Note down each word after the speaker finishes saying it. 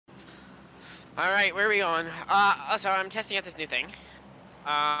Alright, where are we going? So I'm testing out this new thing.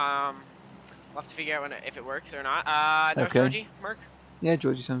 We'll have to figure out if it works or not. North Okay. Georgie, Mark? Yeah,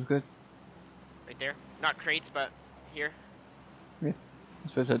 Georgie sounds good. Right there. Not crates, but here. Yeah, I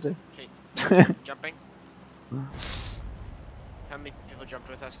suppose I do. Okay, jumping. How many people jumped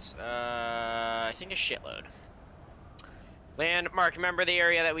with us? I think a shitload. Land, Mark, remember the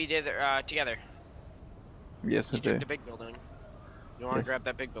area that we did together? Yes, I You took do. the big building. You want to Yes. grab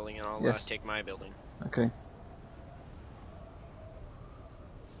that big building and I'll Yes. take my building. Okay.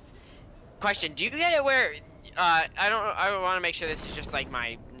 Question, do you get it where, I want to make sure this is just like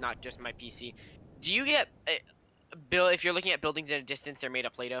not just my PC. Do you get, if you're looking at buildings at a distance, they're made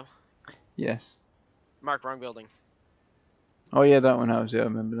of Play-Doh? Yes. Mark, wrong building. Oh yeah, that one I was. Yeah, I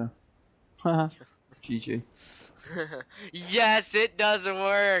remember now. Haha. GG. Yes, it does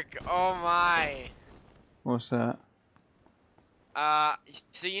work! Oh my! What's that?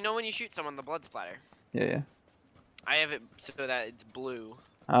 So you know when you shoot someone, the blood splatter? Yeah, yeah. I have it so that it's blue.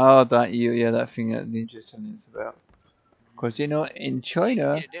 Oh, that thing that Ninja's telling us about. Because you know, in Easy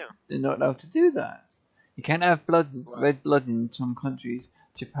China, to do. they're not allowed to do that. You can't have red blood in some countries,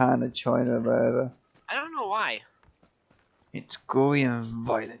 Japan or China or wherever. I don't know why. It's gory and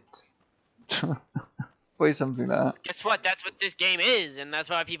violent. Or something like that. Guess what? That's what this game is, and that's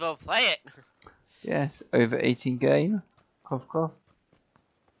why people play it. Yes, over 18 game. Cough cough.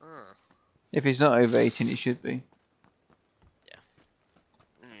 Hmm. If it's not over 18, it should be.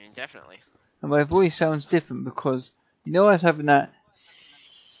 Definitely. And my voice sounds different because, you know, I was having that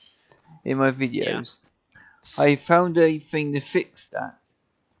in my videos. Yeah. I found a thing to fix that.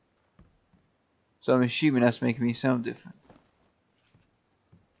 So I'm assuming that's making me sound different.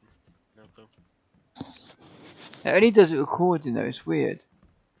 No clue. It only does it recording though, it's weird.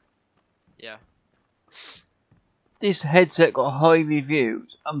 Yeah. This headset got high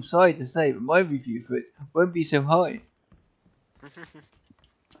reviews. I'm sorry to say, but my review for it won't be so high.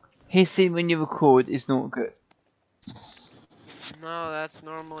 Hissing when you record is not good. No, that's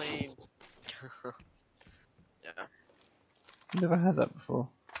normally... Yeah. Never had that before.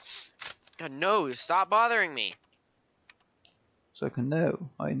 God, no, stop bothering me. So I can know.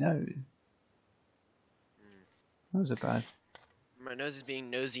 I know. That was a bad. My nose is being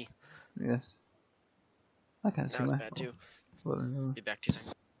nosy. Yes. I can't see That was my bad too. Well, Be back 2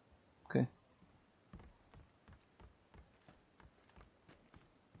 seconds. okay.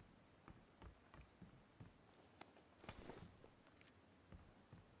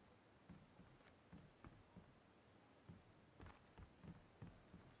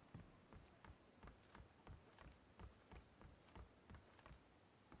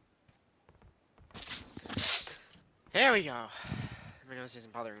 There we go. My nose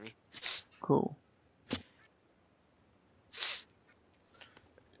isn't bothering me. Cool.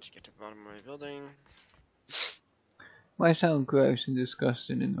 Just get to the bottom of my building. Might sound gross and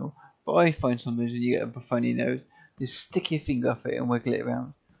disgusting and all, but I find sometimes when you get a funny nose, just stick your finger up it and wiggle it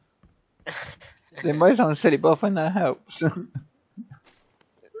around. They might sound silly, but I find that helps.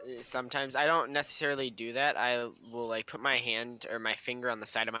 Sometimes I don't necessarily do that. I will like put my hand or my finger on the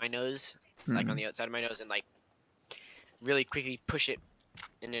side of my nose, like on the outside of my nose, and like really quickly push it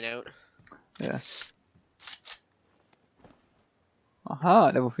in and out. Yeah. Aha,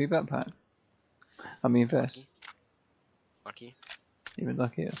 level 3 backpack. I mean vest. Lucky. Even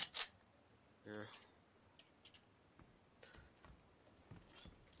luckier. Yeah.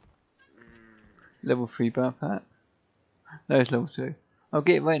 Level 3 backpack. No, it's level 2. I'll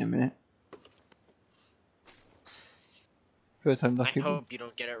get it right in a minute. First time lucky. I hope you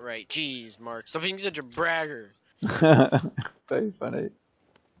don't get it right. Jeez, Mark. Stop being such a bragger. Very funny.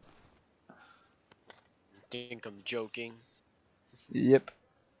 Think I'm joking. Yep.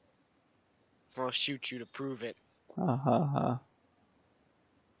 I'll shoot you to prove it. Ha ha ha.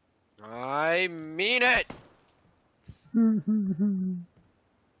 I mean it! I've been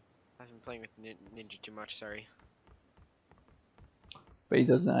playing with Ninja too much, sorry. But he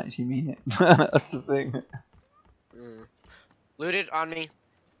doesn't actually mean it. That's the thing. Looted on me.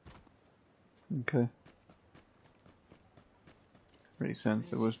 Okay. Makes sense.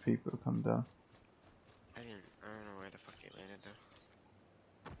 There was people who come down. I don't know where the fuck they landed though.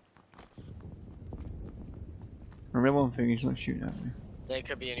 Remember one thing, he's not shooting at me. They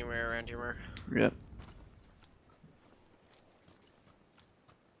could be anywhere around here, Mark. Yep.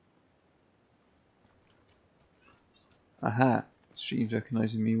 Aha! Stream's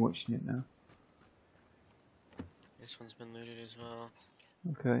recognizing me watching it now. This one's been looted as well.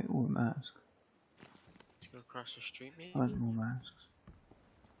 Okay, all masks. Let's go across the street, maybe? I want more masks.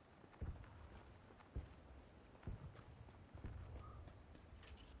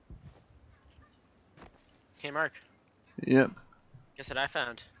 Okay, Mark. Yep. Guess what I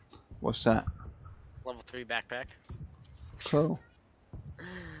found? What's that? Level 3 backpack. Cool.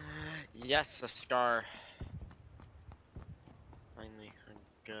 Yes, a scar. Finally, a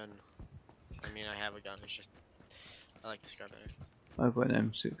gun. I mean, I have a gun. It's just I like the scar better. I've got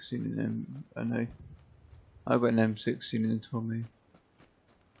an M16 and I know. I've got an M16 and Tommy.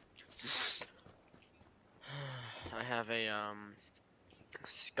 I have a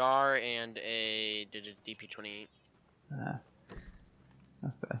scar and a DP28. Ah,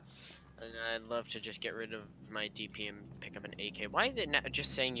 that's better. And I'd love to just get rid of my DP and pick up an AK. Why is it not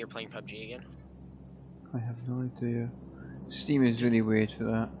just saying you're playing PUBG again? I have no idea. Steam is really weird for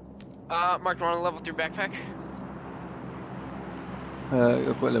that. Mark, you want a level 3 backpack?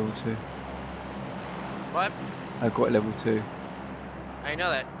 I've got level 2. What? I've got level 2. I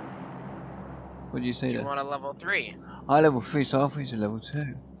know that. What did you say Do you there? want a level 3? I level 3, so halfway to level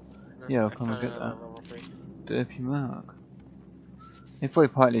 2. Yeah, I'll come and get that. Level 3. Derpy Mark. If I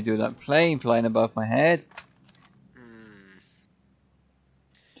partly do that plane flying above my head.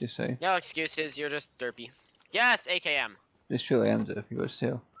 Just say. No excuses, you're just derpy. Yes, AKM. It's true I am derpy, but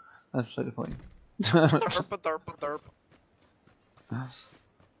still. That's like the point. Derp.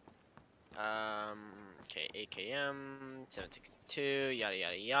 Okay, AKM, 762, yada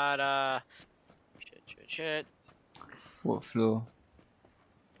yada yada. Shit. What floor?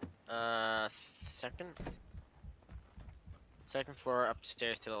 Second floor,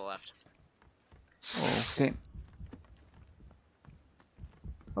 upstairs to the left. Okay.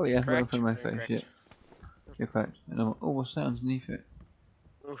 Oh yeah, right in front of my face, Correct. yeah. You're correct. And oh, what's that underneath it?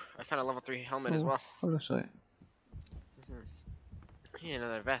 Ooh, I found a level 3 helmet as well. Oh, that's right. I need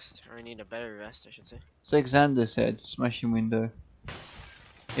another vest, or I need a better vest, I should say. It's like Xander said, smashing window.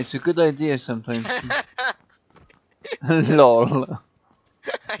 It's a good idea sometimes. LOL.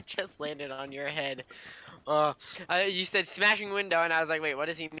 I just landed on your head. You said smashing window, and I was like, wait, what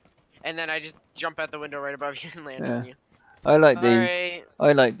does he mean? And then I just jump out the window right above you and land on you. I like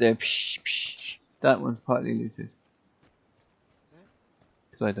Alright. the psh psh. That one's partly looted.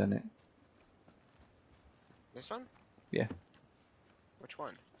 Because I done it. This one? Yeah. Which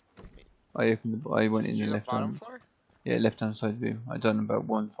one? I went in the left bottom hand. floor? Yeah, left hand side view. I done about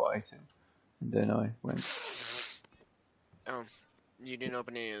one fight and then I went. Oh, you didn't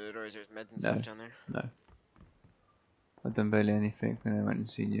open any of the doors. There's meds and No. stuff down there. No. I done barely anything when I went and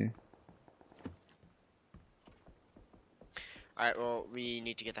seen you. Alright, well, we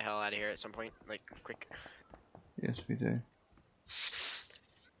need to get the hell out of here at some point. Like, quick. Yes, we do.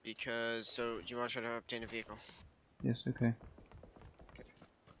 Because, so, do you want to try to obtain a vehicle? Yes, okay.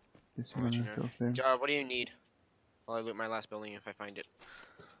 This I'll one let you I've got there. know. What do you need? While I loot my last building if I find it.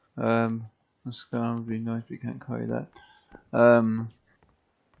 A scar would be nice, but you can't carry that. I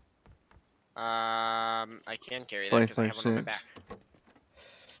can carry that because I have one on my 556. back.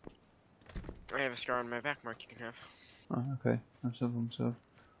 I have a scar on my back, Mark, you can have. Oh, okay. That's up himself.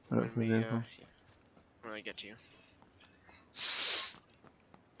 What up for vehicle? When I get to you.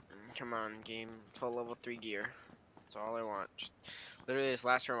 Come on, game. Full level 3 gear. That's all I want. Just, literally, this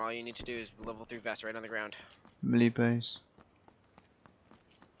last room, all you need to do is level 3 vest right on the ground. Melee base.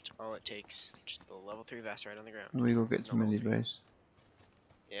 That's all it takes. Just the level 3 vest right on the ground. And we go get to No melee level 3 base.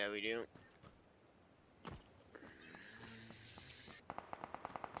 Yeah, we do.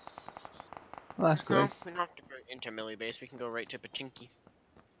 Well, that's great. No, we don't have to go into melee base. We can go right to Pachinki. I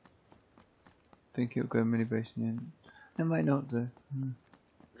think it'll go melee base in the end. It might not do.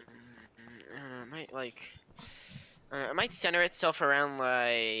 It might like. It might center itself around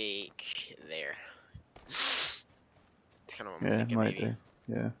like there. It's kind of what I'm Yeah, it thinking. might Maybe. do.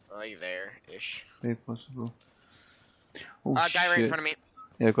 Yeah. Like there-ish. Very possible. Oh Guy shit. right in front of me.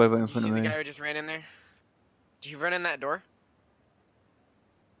 Yeah, guy right in You front see of the me. guy who just ran in there? Did he run in that door?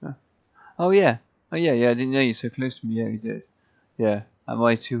 Oh yeah. Oh yeah, I didn't know you so close to me. Yeah, you did. Yeah. At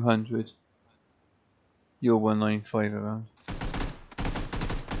my 200. You're 195 around.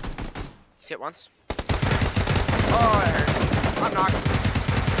 He's hit once. Oh, I heard him. I'm knocked.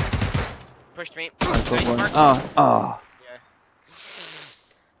 Pushed me. I got Nice, one. Mark. Ah.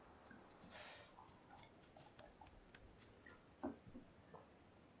 Yeah.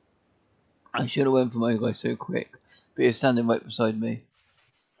 I should have went for my guy so quick. But you're standing right beside me.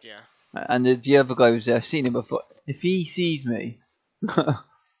 Yeah. And the other guy was there. I've seen him before. If he sees me. I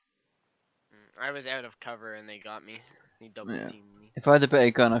was out of cover and they got me. They double teamed me. If I had a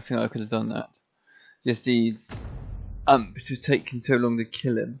better gun, I think I could have done that. Just the to taking so long to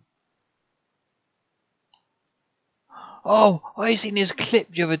kill him. Oh, I seen this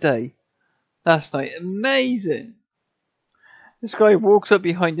clip the other day. Last night. Amazing. This guy walks up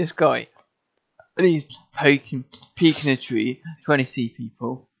behind this guy. And he's peeking a tree, trying to see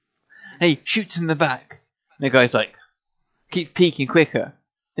people. And he shoots him in the back. And the guy's like, keep peeking quicker.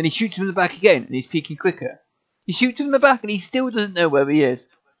 Then he shoots him in the back again, and he's peeking quicker. He shoots him in the back, and he still doesn't know where he is.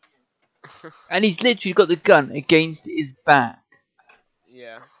 And he's literally got the gun against his back.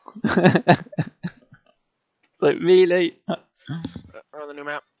 Yeah. Like, really? On the new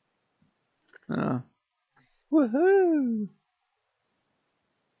map. Oh. Woohoo!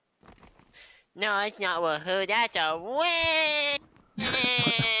 No, it's not woohoo. That's a win.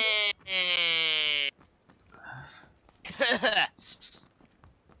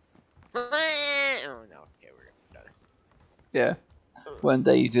 Oh no. Okay, we're done. Yeah. One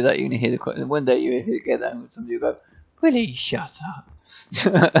day you do that, you're gonna hear the question. One day you get that, and somebody will go, "Willie, shut up."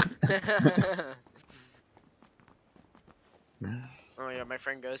 Oh my god, my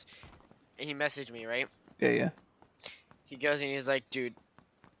friend goes, and he messaged me, right? Yeah. He goes and he's like, dude,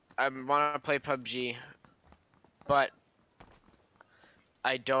 I want to play PUBG, but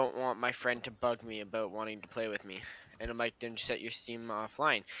I don't want my friend to bug me about wanting to play with me. And I'm like, then just set your Steam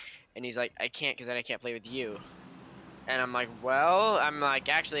offline. And he's like, I can't, because then I can't play with you. And I'm like, well,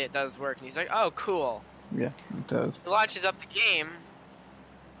 actually it does work. And he's like, oh, cool. Yeah, it does. He launches up the game.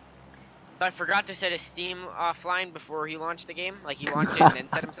 But I forgot to set his Steam offline before he launched the game. Like, he launched it and then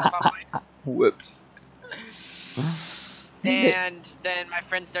set himself offline. Whoops. And then my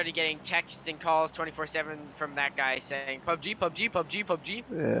friend started getting texts and calls 24/7 from that guy saying, PUBG, PUBG, PUBG, PUBG.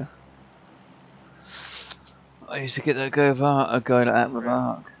 Yeah. I used to get that guy like that with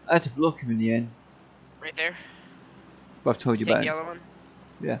Ark. I had to block him in the end. Right there. But I've told you about the him. yellow one?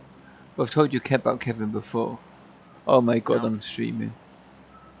 Yeah. But I've told you about Kevin before. Oh my god, No. I'm streaming.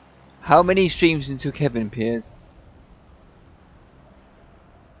 How many streams into Kevin, Piers?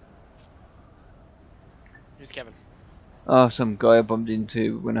 Who's Kevin? Oh, some guy I bumped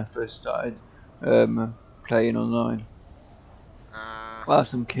into when I first started playing online. Oh,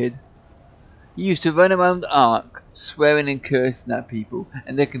 some kid. He used to run around Ark, swearing and cursing at people,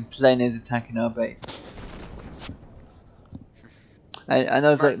 and then complaining as attacking our base. And I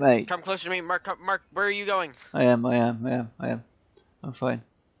was Mark, like, mate. come closer to me. Mark, where are you going? I am. I'm fine.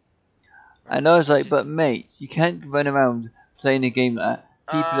 And I was like, but mate, you can't run around playing a game like that.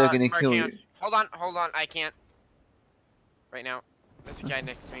 People are going to Mark, kill hang you. on. Hold on. I can't. Right now. There's a guy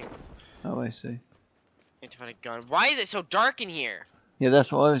next to me. Oh, I see. I need to find a gun. Why is it so dark in here? Yeah,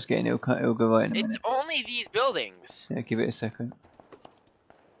 that's what I was getting. It'll go right in a minute. It's only these buildings. Yeah, give it a second.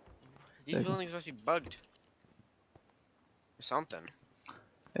 These buildings must be bugged. Or something.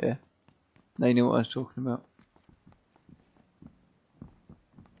 Yeah. They knew what I was talking about.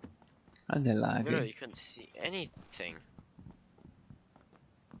 And they're lagging. Literally, you couldn't see anything.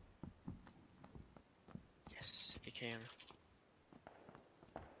 Yes, if you can.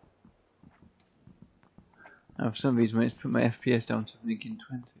 Now, for some reason, it's put my FPS down to thinking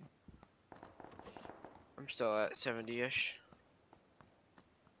 20. I'm still at 70-ish.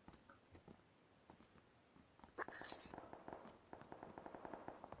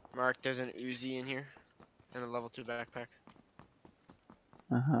 Mark, there's an Uzi in here. And a level 2 backpack.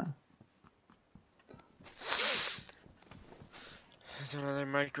 Uh-huh. There's another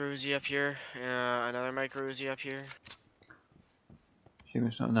micro Uzi up here. Another micro Uzi up here. Shame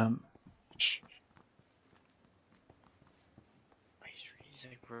it's not that. Shh. He's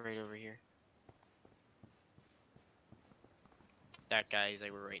like right over here. That guy is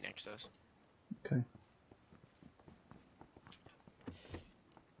like right next to us. Okay.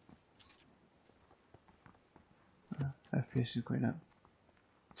 FPS is going up.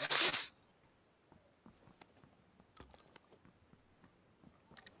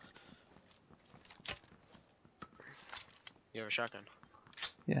 You have a shotgun?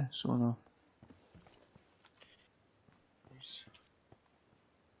 Yeah, sort of. Nice.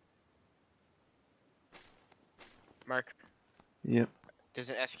 Mark, Yep. there's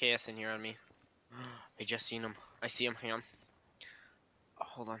an SKS in here on me. I just seen him. I see him. Hang on. Oh,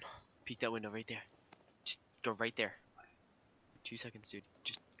 hold on. Peek that window right there. Just go right there. 2 seconds, dude.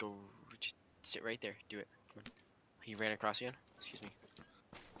 Just go. Just sit right there. Do it. Come on. He ran across again. Excuse me.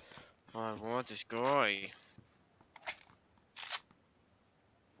 Oh, I want this guy.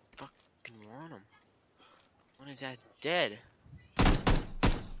 Fucking want him. When is that dead?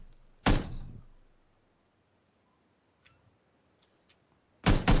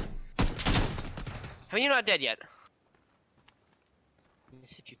 How are you not dead yet?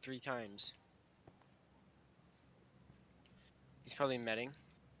 He's hit you 3 times. He's probably medding.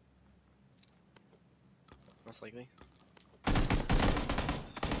 Most likely.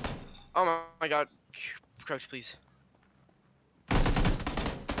 Oh my god. Crouch, please.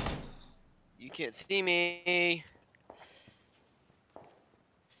 You can't see me.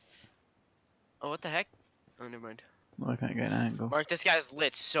 Oh, what the heck? Oh, never mind. Well, I can't get an angle. Mark, this guy's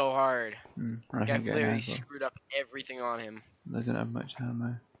lit so hard. I Like, can't I've get an literally angle. screwed up everything on him. Doesn't have much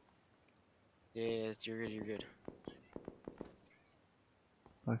ammo. Yeah, you're good, you're good.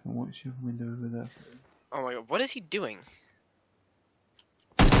 I can watch your window over there. Oh my god, what is he doing?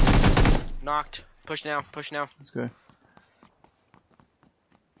 Knocked. Push now, push now. Let's go.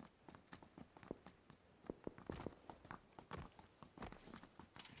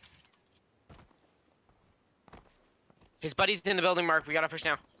 His buddy's in the building, Mark. We gotta push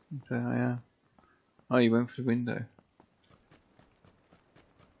now. Okay, I am. Oh, you went for the window.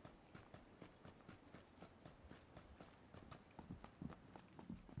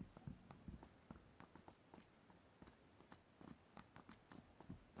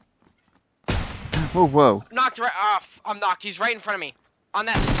 Oh, whoa. Knocked right off. I'm knocked. He's right in front of me. On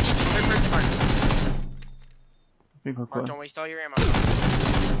that third person mark. I think I Mark, got don't him. waste all your ammo.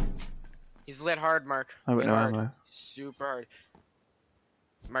 He's lit hard, Mark. I've got Lit no hard. ammo. Super hard.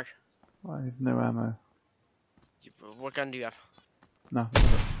 Mark, I have no ammo. what gun do you have?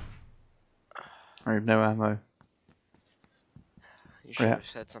 Nothing. I have no ammo. You should Yeah. have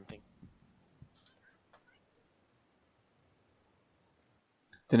said something.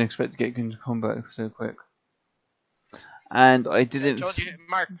 Didn't expect to get into combat so quick. And I I didn't. told you,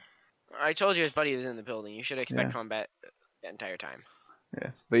 Mark. I told you his buddy was in the building. You should expect Yeah. combat the entire time.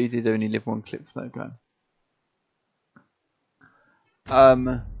 Yeah, but you did only live one clip for that gun.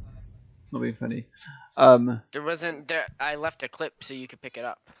 Not being funny. There wasn't there. I left a clip so you could pick it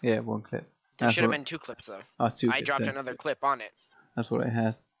up. Yeah, one clip. There That's should have what- been 2 clips though. Two I clips. dropped then. another clip on it. That's what I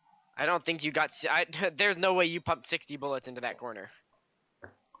had. I don't think you got. There's no way you pumped 60 bullets into that corner.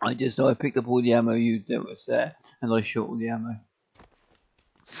 I just know I picked up all the ammo that was there, and I shot all the ammo.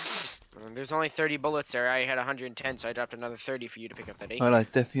 There's only 30 bullets there. I had 110, so I dropped another 30 for you to pick up that 8. Well, I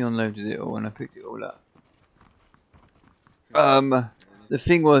definitely unloaded it all and I picked it all up. The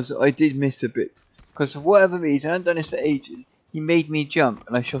thing was, I did miss a bit. Because for whatever reason, I hadn't done this for ages, he made me jump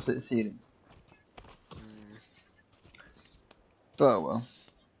and I shot at the ceiling. Oh well.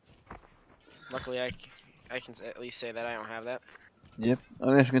 Luckily, I can at least say that I don't have that. Yep.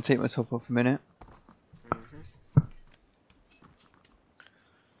 I'm just going to take my top off a minute.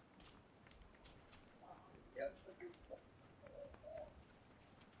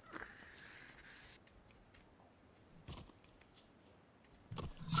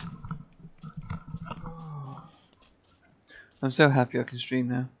 I'm so happy I can stream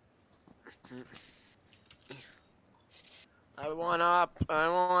now. I want up. I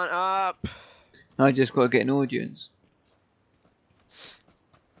want up. I just got to get an audience.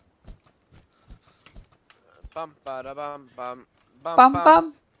 Bum ba da bum bum bum Bum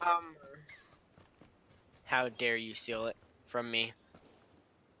bum. bum. How dare you steal it from me?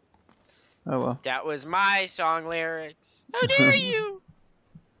 Oh well. That was my song lyrics. How dare you?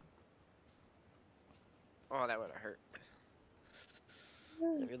 Oh, that would have hurt.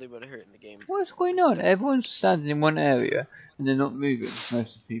 That really would have hurt in the game. What's going on? Everyone's standing in one area and they're not moving,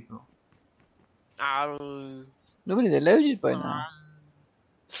 most of the people. Nobody, they're loaded by now.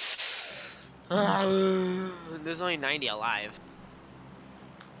 There's only 90 alive.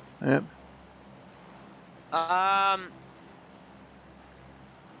 Yep.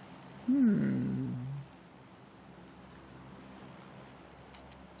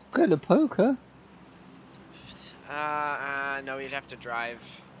 Got a poker. No, you'd have to drive.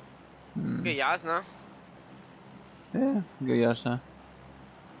 Hmm. Okay, Yasna. Yeah, go Yasna.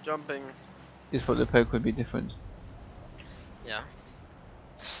 Jumping. Just thought the poker would be different. Yeah.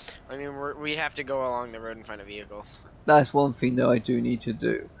 I mean, we'd have to go along the road and find a vehicle. That's one thing that I do need to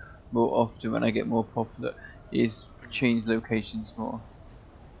do more often when I get more popular, is change locations more.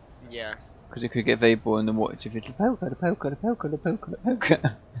 Yeah. Because it could get very boring to watch if it's the poker, the poker, the poker, the poker, the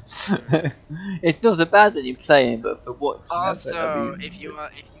poker. It's not so bad when you're playing, but for watching. Also, if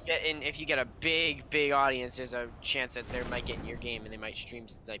you get a big audience, there's a chance that they might get in your game and they might stream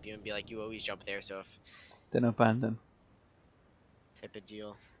snipe you and be like, you always jump there. So if then I'll ban them. type of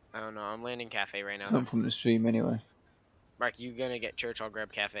deal. I don't know. I'm landing cafe right now. Some from the stream anyway. Mark, you gonna get church? I'll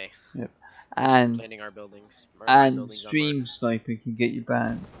grab cafe. Yep. And Landing our buildings. stream sniping can get you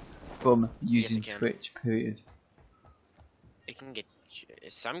banned from using it can. Twitch. Period. It can get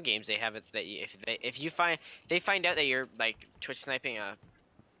some games. They have it that if you find out that you're like Twitch sniping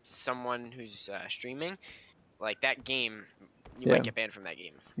someone who's streaming, like that game, you might get banned from that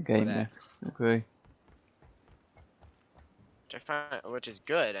game. Game, yeah. Agree. Which is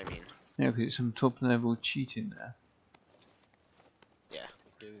good. I mean. Yeah, because it's some top level cheating there. Yeah,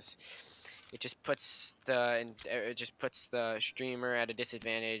 because it just puts the streamer at a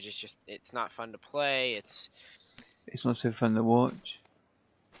disadvantage. It's not fun to play. It's not so fun to watch.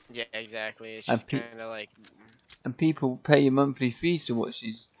 Yeah, exactly. It's And just kind of like and people pay monthly fees to watch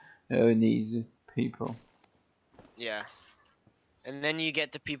these people. yeah. And then you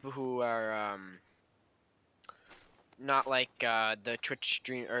get the people who are not like the Twitch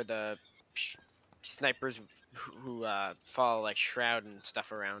stream or the snipers who follow like Shroud and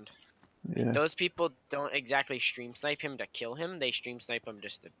stuff around. Yeah. Like, those people don't exactly stream snipe him to kill him. They stream snipe him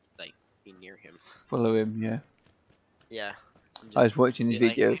just to like be near him. Follow him, yeah. Yeah. I was watching the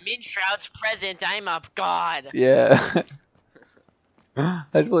video. Like, I'm in Shroud's present. I'm up, God. Yeah. I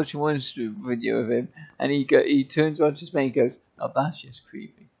was watching one video of him, and he turns around to his mate and goes, "Oh, that's just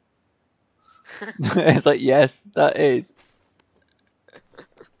creepy." It's like, yes, that is.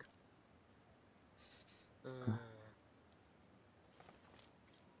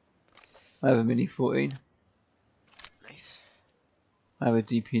 I have a Mini 14. Nice. I have a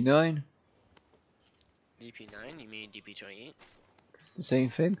DP9. DP9? You mean DP28? The same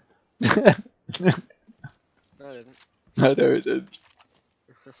thing. No, it isn't. No, there isn't.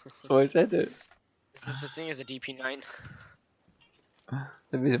 Oh, I said it. Is this the thing as a DP9?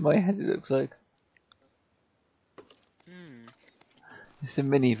 That is my head, it looks like. It's a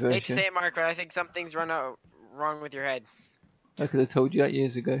mini version. I hate to say it, Mark, but I think something's wrong with your head. I could have told you that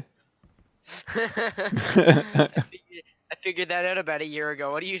years ago. I figured that out about a year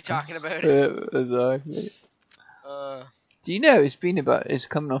ago. What are you talking about? Exactly. Do you know it's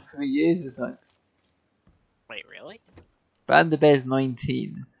coming off 3 years or something? Wait, really? Van der Bear's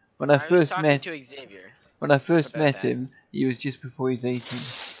 19. When I was first talking met to Xavier. When I first about met that. him, he was just before he's 18,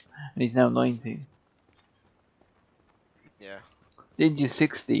 and he's now 19. Yeah. Ninja's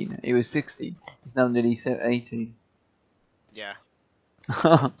 16. He was 16. He's now nearly 18. Yeah.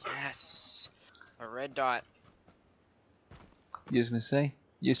 Yes. A red dot. You was gonna say?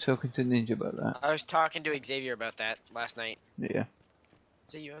 You was talking to Ninja about that. I was talking to Xavier about that last night. Yeah.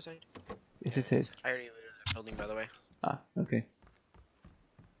 Is it you outside? Yes, it is. I already looted that building, by the way. Ah, okay.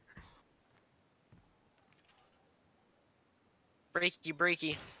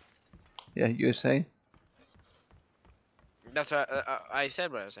 Breaky. Yeah, you were saying? That's what I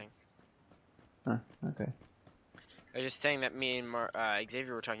said. What I was saying. Ah, okay. I was just saying that me and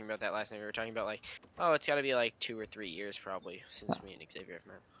Xavier were talking about that last night. We were talking about like, oh, it's got to be like 2 or 3 years probably since me and Xavier have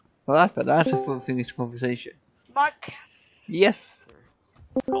met. Well, that's a full finished conversation. Mark, Yes.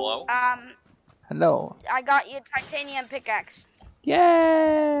 Hello? Hello. I got you a titanium pickaxe.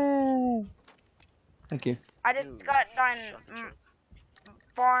 Yay! Thank you. I just Ooh, got done shut.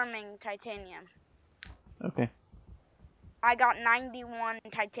 farming titanium. Okay. I got 91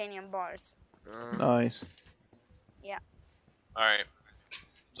 titanium bars. Nice. Alright.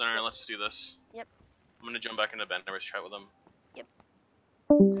 Alright, let's do this. Yep. I'm gonna jump back into Bender's chat with him.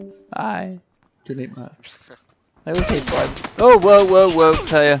 Bye. Too late, Matt. I will say bye. Oh, whoa,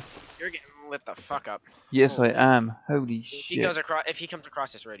 player. You're getting lit the fuck up. Yes, Holy. I am. Holy If he shit. goes across, if he comes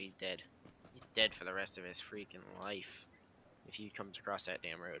across this road, he's dead. He's dead for the rest of his freaking life. If he comes across that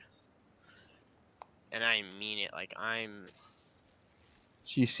damn road. And I mean it. Like I'm.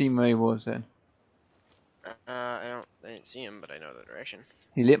 So you see where he was then? I didn't see him, but I know the direction.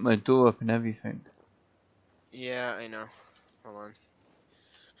 He lit my door up and everything. Yeah, I know. Hold on. I'm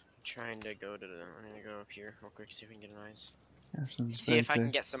trying to go to the. I'm gonna go up here real quick, see if we can get an eyes. Have some See if I photo.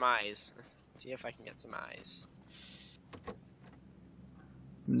 can get some eyes. See if I can get some eyes.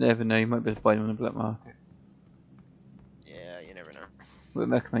 Never know, you might be able to buy them on the black market. Yeah, you never know.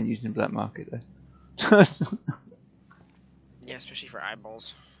 Wouldn't recommend using the black market though. Yeah, especially for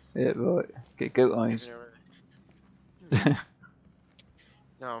eyeballs. Yeah, right. Get goat eyes. Never know.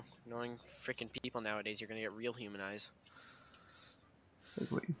 No, knowing freaking people nowadays, you're gonna get real human eyes. That's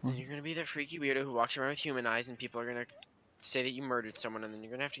what you And want. you're gonna be that freaky weirdo who walks around with human eyes, and people are gonna say that you murdered someone, and then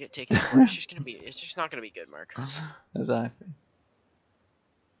you're gonna have to get taken to court. It's just not gonna be good, Mark. Exactly.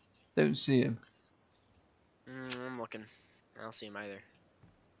 Don't see him. I'm looking. I don't see him either.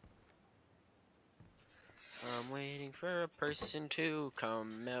 I'm waiting for a person to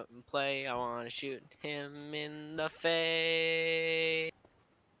come out and play. I wanna shoot him in the face.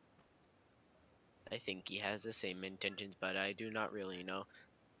 I think he has the same intentions, but I do not really know.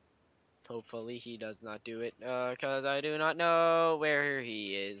 Hopefully he does not do it, cause I do not know where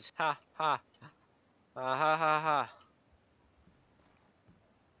he is. Ha ha. Ha ha ha ha.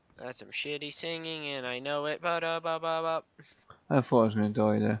 That's some shitty singing and I know it. Ba da ba ba ba. I thought I was gonna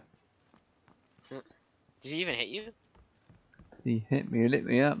die there. Did he even hit you? He hit me, lit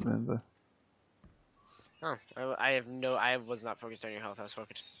me up, remember? Oh, I was not focused on your health. I was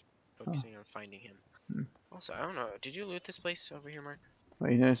focused focusing on finding him. Hmm. Also, I don't know. Did you loot this place over here, Mark?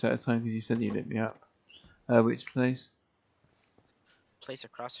 Well, you noticed that time because you said you lit me up. Which place? Place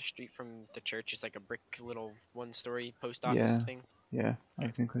across the street from the church is like a brick little one-story post office Yeah, thing. yeah, I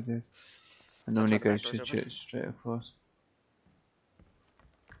think I did. I That's why normally the go back door's to open. church straight across.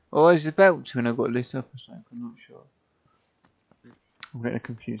 Oh, I was about to when I got lit up or something, I'm not sure. I'm getting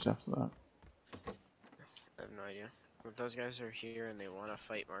confused after that. I have no idea. If those guys are here and they want to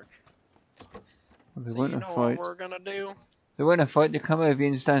fight, Mark, Well, they so want you to know what fight. we're gonna do? They want to fight, they come over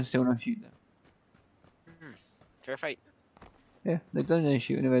and stand still and I shoot them. Fair fight. Yeah, they've done their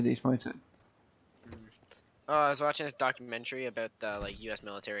shooting already, it's my turn. Oh, I was watching this documentary about the like U.S.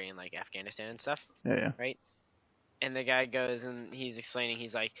 military in like Afghanistan and stuff, Yeah, right? And the guy goes and he's explaining.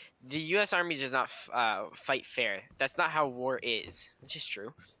 He's like, the U.S. Army does not fight fair. That's not how war is. Which is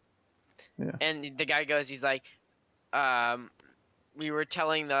true. Yeah. And the guy goes, he's like, we were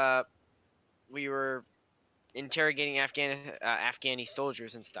interrogating Afghani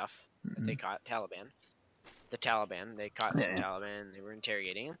soldiers and stuff that they caught the Taliban. They caught some Taliban. They were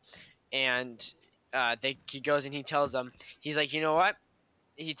interrogating him, and he goes and he tells them. He's like, you know what?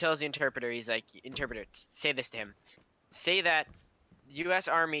 He tells the interpreter. He's like, interpreter, say this to him. Say that the U.S.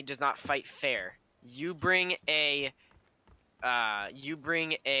 Army does not fight fair. You bring a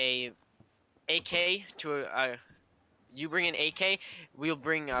AK to you bring an AK, we'll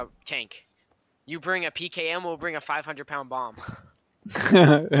bring a tank. You bring a PKM, we'll bring a 500-pound bomb.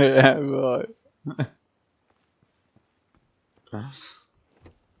 yeah, right.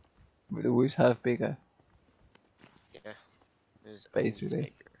 But always have bigger. Yeah, there's Basically. always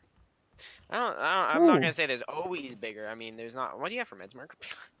bigger. I'm not gonna say there's always bigger. I mean, there's not. What do you have for meds, Mark?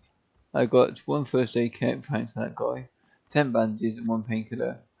 I got one first aid kit thanks to that guy, 10 bandages and 1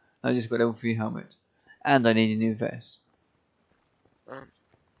 painkiller. I just got level 3 helmet. And I need a new vest.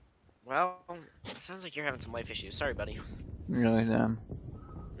 Well, sounds like you're having some life issues. Sorry, buddy. No, I am.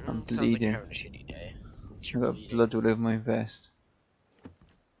 I'm Sounds like you're bleeding. having a shitty day. I got blood all over my vest.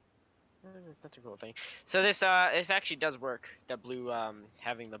 That's a cool thing. So this actually does work. That blue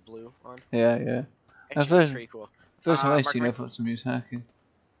having the blue on. Yeah, yeah. Actually, it's pretty cool. First time I Mark, seen it, I Mark- thought somebody was hacking.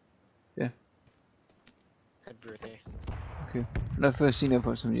 Happy birthday. Okay. When I first seen it, I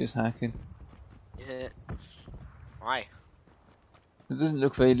thought somebody was hacking. Yeah. Why? It doesn't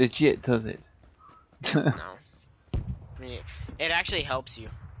look very legit, does it? No. I mean, it actually helps you.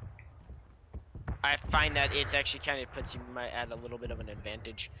 I find that it's actually kind of puts you at a little bit of an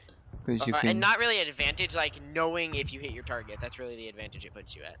advantage. Because you can And not really an advantage, like knowing if you hit your target. That's really the advantage it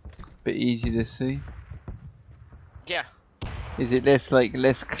puts you at. bit easy to see. Yeah. Is it less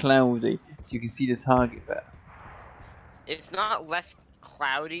cloudy so you can see the target better? It's not less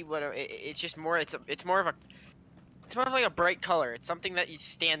cloudy, but it's just more. It's more of like a bright color. It's something that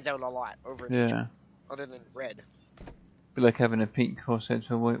stands out a lot over nature, other than red. Be like having a pink crosshead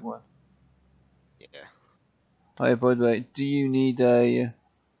to a white one. Yeah. Oh, by the way, do you need a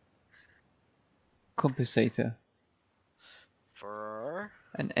compensator? For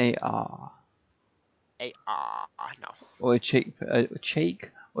An AR? no. Or a cheek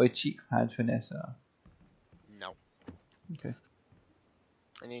or a cheek pad for an SR? No. Okay.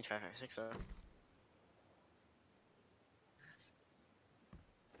 I need 5.56 though.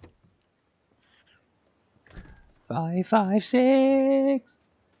 Five, 6.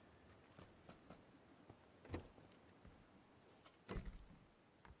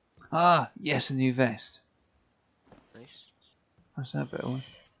 Ah, yes, a new vest. Nice. What's that better one?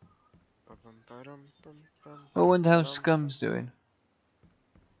 Bum-bum-ba-dum-bum-bum. I wonder how Scum's doing.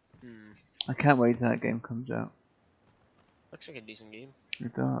 Hmm. I can't wait till that game comes out. Looks like a decent game.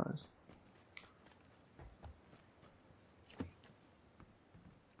 It does.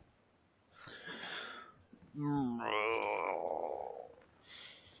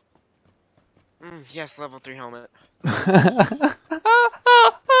 Yes, level 3 helmet.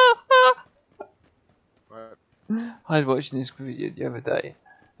 What? I was watching this video the other day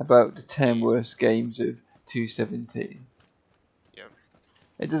about the 10 worst games of 2017. Yeah.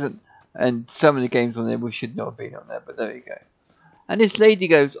 It doesn't, and some of the games on there we should not have been on there, but there you go. And this lady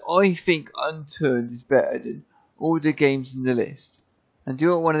goes, I think Unturned is better than all the games in the list. And do you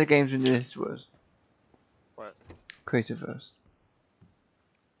know what one of the games in the list was? What? Creativerse.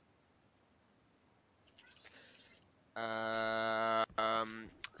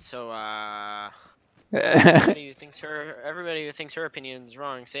 Everybody who thinks her opinion is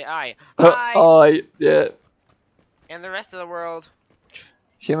wrong, say aye. Aye. Yeah. And the rest of the world.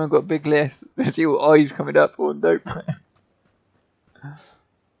 Shimon got a big list. Let's see what eyes coming up on, don't we?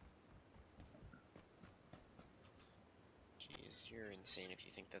 Jeez, you're insane if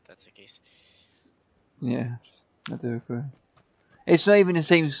you think that that's the case. Yeah, I do agree. It's not even the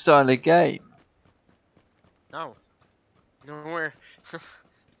same style of game. No. Nowhere.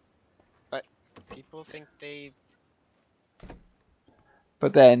 But people think they...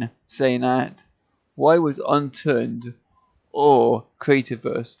 But then, saying that, why was Unturned or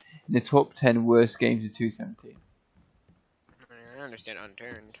Creativerse in the top 10 worst games of 2017? I understand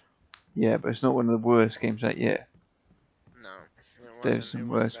Unturned. Yeah, but it's not one of the worst games that year. No, it wasn't. There's some It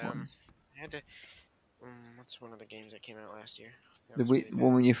worse was, ones. I had to... what's one of the games that came out last year? That The was really one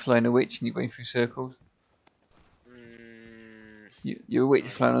bad. when you're flying a witch and you're going through circles. Mm, You're a witch no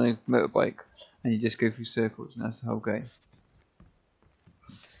idea. flying on a motorbike and you just go through circles and that's the whole game.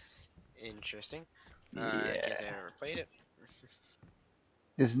 Interesting. Yeah. Can't say I ever played it.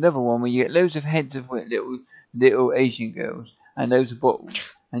 There's another one where you get loads of heads of little Asian girls and loads of bottles,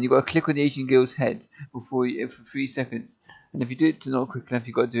 and you got to click on the Asian girl's head for 3 seconds. And if you do it not quick enough,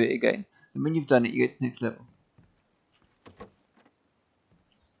 you got to do it again. And when you've done it, you get to the next level.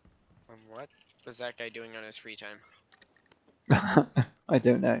 What was that guy doing on his free time? I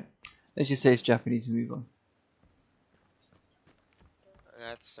don't know. Let's just say it's Japanese and move on.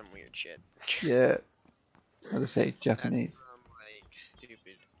 That's some weird shit. Yeah, I'd say Japanese. That's some like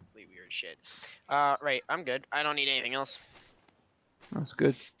stupidly weird shit. Right, I'm good. I don't need anything else. That's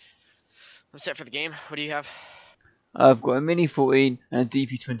good. I'm set for the game. What do you have? I've got a Mini 14 and a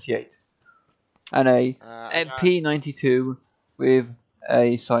DP28. And a MP92 with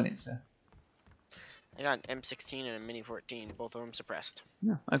a silencer. I got an M16 and a Mini 14, both of them suppressed.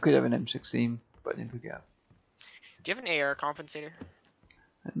 No, I could have an M16, but I didn't pick it up. Do you have an AR compensator?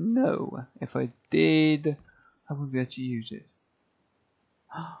 No, if I did, I wouldn't be able to use it.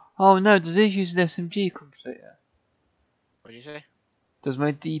 Oh no, does this use an SMG compensator? What did you say? Does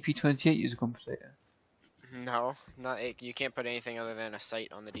my DP28 use a compensator? No, not a, you can't put anything other than a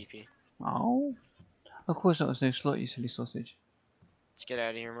sight on the DP. Oh, of course not, there's no slot, you silly sausage. Let's get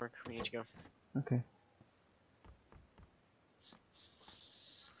out of here, Mark. We need to go. Okay.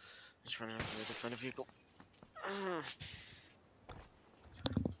 Just running after the front of vehicle.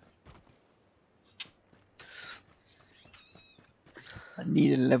 I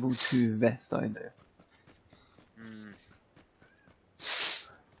need a level 2 vest, I know.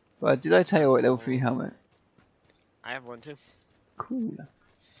 But did I tell you what level 3 helmet? I have one too. Cool.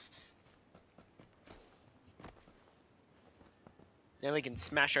 Then we can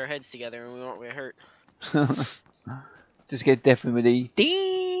smash our heads together and we won't get hurt. Just get death remedy.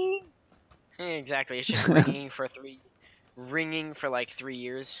 Ding! Exactly. It's just ringing for like 3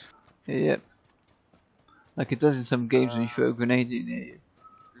 years. Yep. Like it does in some games when you throw a grenade in near you.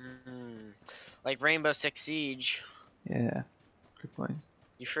 Like Rainbow Six Siege. Yeah. Good point.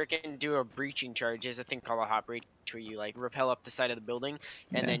 You freaking do a breaching charge. There's a thing called a hot breach where you like rappel up the side of the building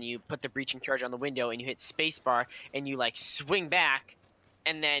and then you put the breaching charge on the window and you hit spacebar and you like swing back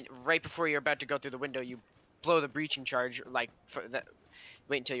and then right before you're about to go through the window you blow the breaching charge like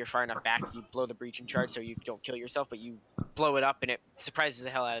wait until you're far enough back you blow the breaching charge so you don't kill yourself but you blow it up and it surprises the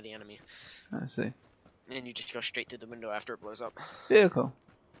hell out of the enemy. I see. And you just go straight through the window after it blows up. Vehicle.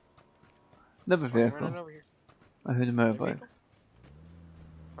 Another Running vehicle. over here. I heard a Another motorbike. vehicle?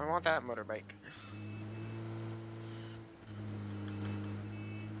 I want that motorbike.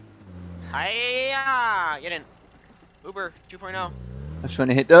 Hiya! Get in. Uber 2.0. I was trying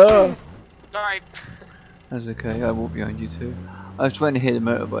to hit. Oh! Sorry. That's okay, I walk behind you too. I was trying to hit a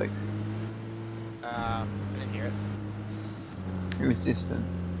motorbike. I didn't hear it. It was distant.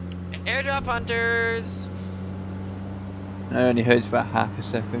 Airdrop hunters! And I only heard it for about half a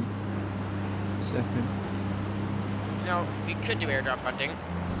second. You know, we could do airdrop hunting.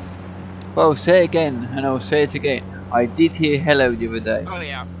 But I'll say it again, and I'll say it again. I did hear hello the other day. Oh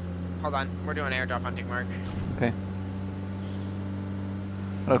yeah. Hold on. We're doing airdrop hunting, Mark. Okay.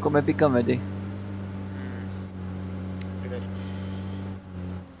 Well, I've got my big gun ready. Good.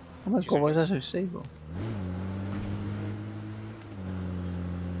 Oh my god, why is that so stable?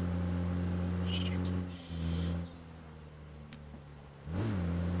 Shit.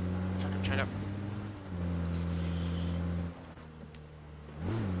 Fuck, I'm trying to...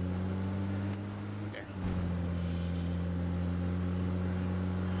 There.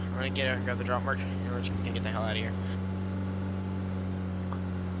 I'm gonna get out and grab the drop mark, and we're just gonna get the hell out of here.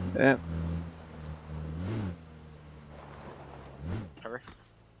 Yeah. Cover.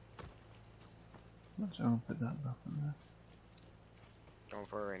 So I'll put that back on there. Going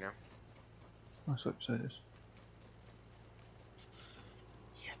for it right now. I'll switch sides.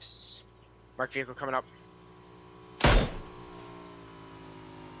 Yes. Mark vehicle coming up.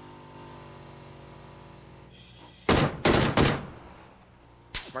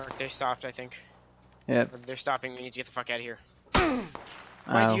 Mark, they stopped, I think. Yep. Or they're stopping. We need to get the fuck out of here.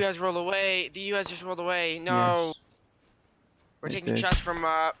 Why Ow. the US rolled away? The US just rolled away. No. Yes. We're It taking did. shots from,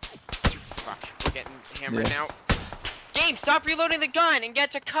 Fuck. We're getting hammered Yeah. now. Game, stop reloading the gun and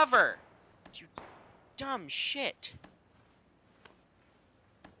get to cover! You dumb shit.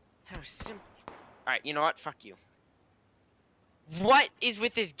 How simple. Alright, you know what? Fuck you. What is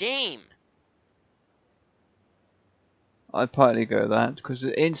with this game? I partly go that because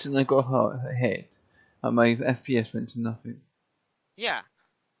the instant I got hit, and my FPS went to nothing. Yeah.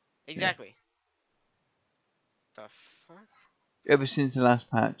 Exactly. The fuck? Ever since the last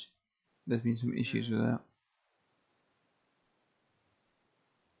patch, there's been some issues with that.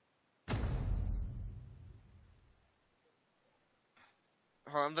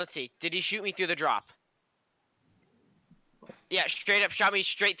 Hold on, let's see. Did he shoot me through the drop? Yeah, straight up shot me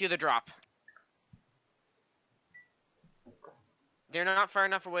straight through the drop. They're not far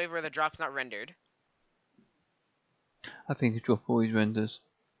enough away where the drop's not rendered. I think a drop always renders,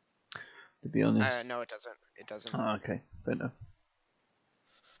 to be honest. No, it doesn't. It doesn't. Oh, okay, fair enough.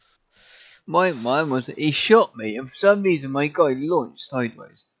 Mine was, he shot me, and for some reason my guy launched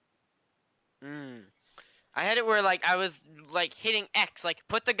sideways. I had it where, like, I was, like, hitting X, like,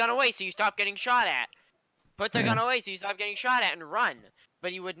 put the gun away so you stop getting shot at. Put the gun away so you stop getting shot at and run.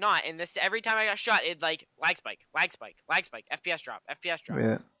 But you would not. And this, every time I got shot, it'd, like, lag spike, lag spike, lag spike, FPS drop, FPS drop.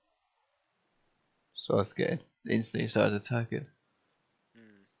 Yeah. So I was scared. Instantly started attacking.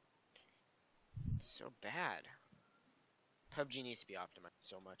 It's so bad. PUBG needs to be optimized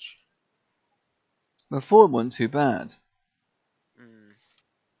so much. Before it wasn't too bad.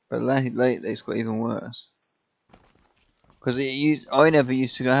 But lately it's got even worse. Because I never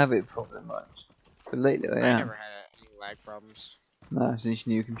used to have it problem much. But lately I am. never had any lag problems. No, since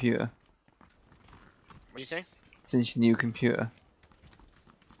your new computer. What do you say? Since your new computer.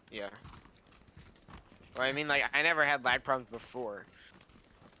 Yeah. Well, I mean, like, I never had lag problems before.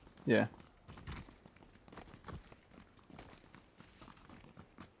 Yeah.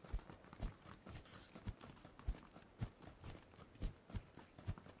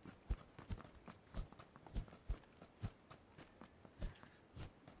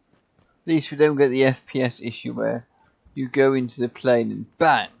 At least we don't get the FPS issue where you go into the plane and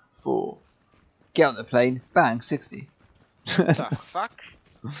bang, 4. Get on the plane, bang, 60. What the fuck?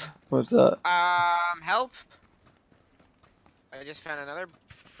 What's that? Help? I just found another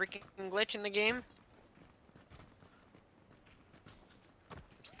freaking glitch in the game. I'm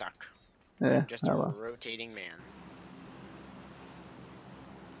stuck. Yeah, I'm just a oh well. rotating man.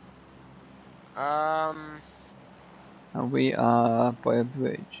 And we are by a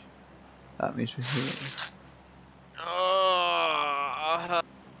bridge. That means we're here.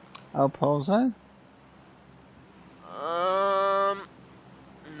 Our pole's home?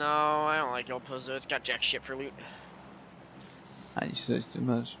 No, I don't like El Pozo. It's got jack shit for loot. And you searched too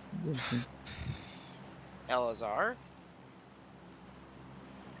much. Elazar?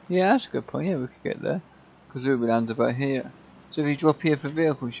 Yeah, that's a good point. Yeah, we could get there. Because we land about here. So if you drop here for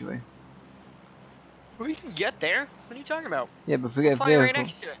vehicles, should we? We can get there. What are you talking about? Yeah, but if we get a Flying vehicle. right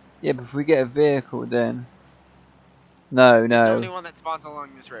next to it. Yeah, but if we get a vehicle, then. No, There's the only no. one that spawns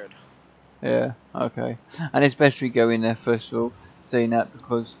along this road. Yeah, okay. And it's best we go in there first of all, saying that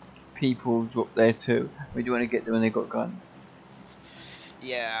because people drop there too. We do want to get them when they got guns.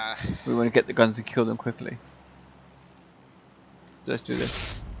 Yeah. We want to get the guns and kill them quickly. So let's do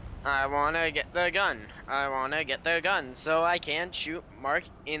this. I wanna get the gun. I wanna get the gun so I can shoot Mark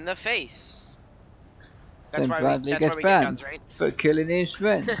in the face. That's Then why Bradley we gets get banned guns, right? for killing his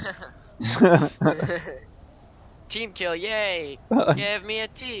friend. Team kill, yay! Give me a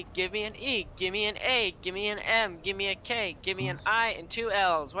T, give me an E, give me an A, give me an M, give me a K, give me an I, and 2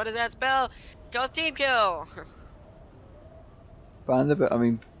 L's. What does that spell? Calls team kill! Banned, but I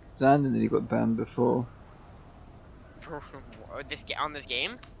mean, Xander nearly got banned before. For this on this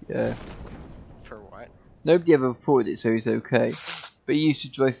game? Yeah. For what? Nobody ever reported it, so he's okay. But he used to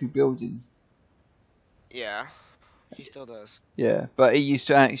drive through buildings. Yeah, he still does. Yeah, but he used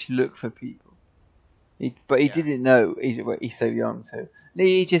to actually look for people. But he Yeah. didn't know. He's so young too.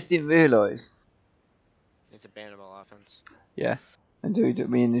 He just didn't realise. It's a bannable offense. Yeah. Until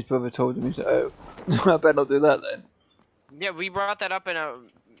me and his brother told him, he's like, oh, I better not do that then. Yeah, we brought that up in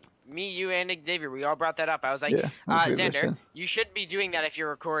me, you, and Xavier. We all brought that up. I was like, Yeah, that's really Xander, good. you shouldn't be doing that if you're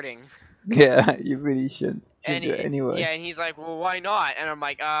recording. Yeah, you really shouldn't. And Do it anyway. yeah, and he's like, well, why not? And I'm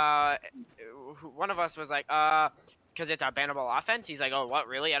like, one of us was like, because it's a bannable offense. He's like, oh, what,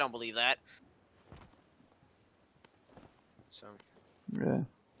 really? I don't believe that. So, Yeah.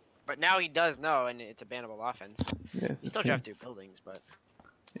 but now he does know, and it's a bannable offense. Yes. You still drive through buildings, but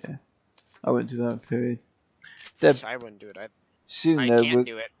I went to that period. They're, I wouldn't do it. soon I though, can't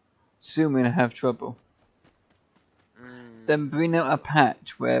do it. soon we're gonna have trouble. Then bring out a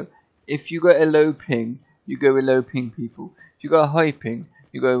patch where if you got a low ping, you go with low ping people. If you got a high ping,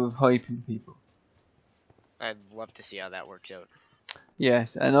 you go with high ping people. I'd love to see how that works out.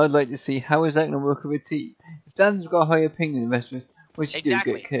 Yes, and I'd like to see how is that going to work with a team. If Dan's got a higher ping than the rest of us, what's he do?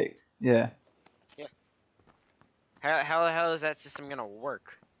 Exactly. Get kicked? Yeah. How the hell is that system gonna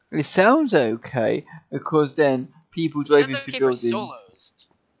work? It sounds okay because then people driving Sounds through okay for buildings. solos.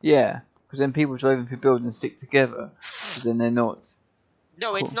 Yeah, because then people driving through buildings stick together. So then they're not.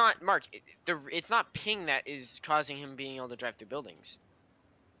 No, it's Cool. not, Mark. It's not ping that is causing him being able to drive through buildings.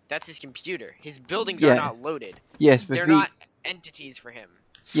 That's his computer. His buildings are not Yes. loaded. Yes, but They're if he, not entities for him.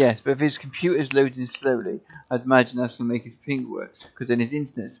 yes, but if his computer's loading slowly, I'd imagine that's going to make his ping work. Because then his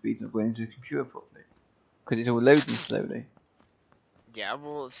internet speed's not going into the computer properly. Because it's all loading slowly. Yeah,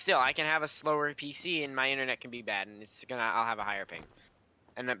 well, still, I can have a slower PC and my internet can be bad, and I'll have a higher ping.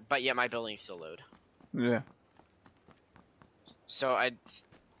 But yet my buildings still load. Yeah. So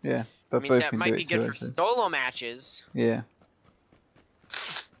Yeah, but I mean, both that can might do be it good too, for actually. solo matches. Yeah.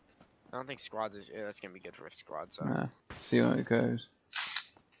 I don't think squads that's gonna be good for squads. So. Nah, see how it goes.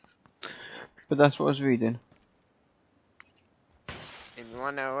 But that's what I was reading. And you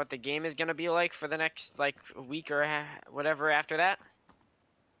want to know what the game is gonna be like for the next week or whatever after that?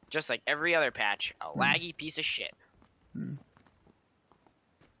 Just like every other patch, a laggy piece of shit.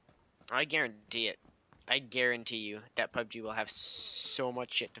 I guarantee it. I guarantee you that PUBG will have so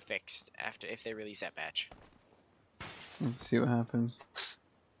much shit to fix if they release that patch. Let's see what happens.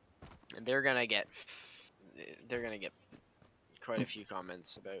 And they're gonna get quite a few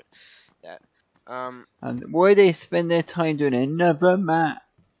comments about that. And why they spend their time doing another map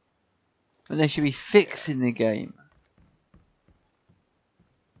when they should be fixing the game?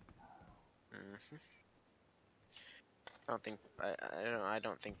 I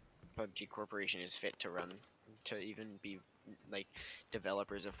don't think PUBG Corporation is fit to even be like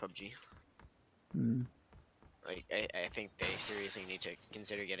developers of PUBG. Like I think they seriously need to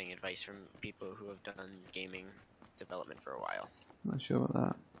consider getting advice from people who have done gaming development for a while. Not sure about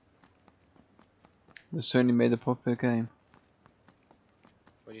that. They certainly made a popular game.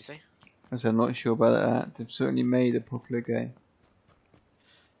 What do you say? I said I'm not sure about that. They've certainly made a popular game.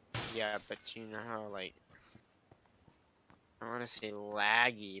 Yeah, but you know how I want to say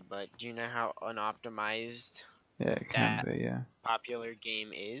laggy, but do you know how unoptimized Yeah, it can be, yeah. popular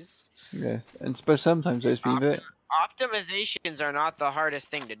game is? Yes, but sometimes it's been very... Optimizations are not the hardest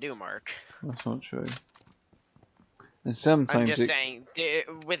thing to do, Mark. That's not true. And sometimes I'm just saying,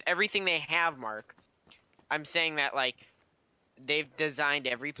 with everything they have, Mark, I'm saying that, like, they've designed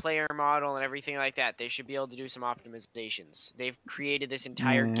every player model and everything like that. They should be able to do some optimizations. They've created this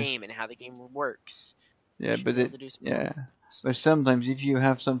entire game and how the game works. Yeah, but sometimes if you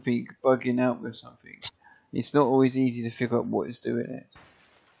have something bugging out with something, it's not always easy to figure out what is doing it.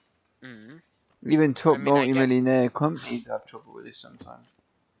 Even top multi-millionaire companies have trouble with this sometimes.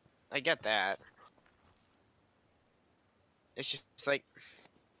 I get that. It's just like,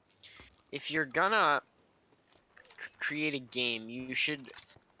 if you're gonna create a game, you should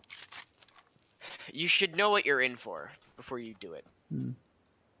know what you're in for before you do it.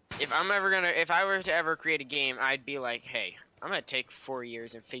 If I were to ever create a game, I'd be like, hey, I'm gonna take 4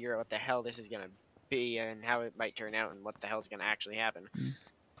 years and figure out what the hell this is gonna be and how it might turn out and what the hell is gonna actually happen.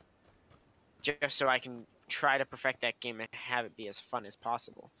 Just so I can try to perfect that game and have it be as fun as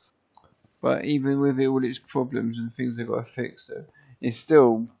possible. But even with all its problems and things they've got to fix, though, it's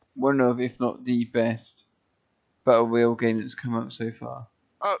still one of, if not the best, battle royale game that's come out so far.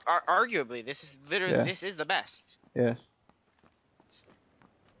 Oh, arguably, this is this is the best. Yes.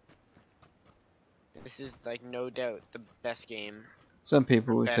 This is like no doubt the best game. Some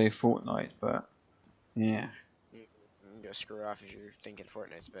people would say Fortnite, but yeah. You can go screw off if you're thinking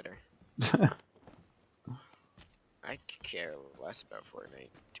Fortnite's better. I could care less about Fortnite,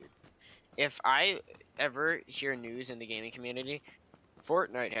 dude. If I ever hear news in the gaming community,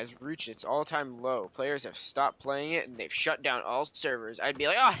 Fortnite has reached its all-time low. Players have stopped playing it and they've shut down all servers. I'd be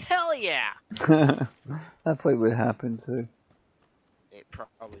like, oh hell yeah! That probably would happen too. It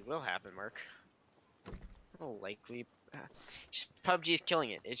probably will happen, Mark. Oh, likely. PUBG is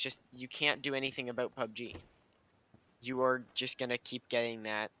killing it. It's just you can't do anything about PUBG. You are just gonna keep getting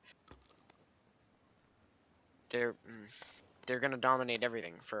that. They're gonna dominate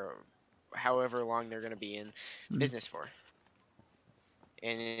everything for however long they're gonna be in business for.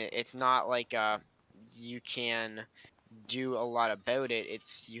 And it's not like you can do a lot about it.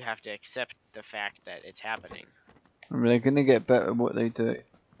 It's you have to accept the fact that it's happening. I mean, they're gonna get better at what they do.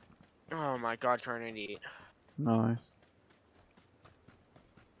 Oh my god, car 98. Nice.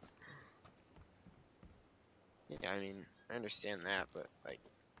 Yeah, I mean, I understand that, but like,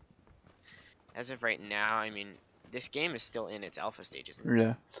 as of right now, I mean, this game is still in its alpha stage, isn't it?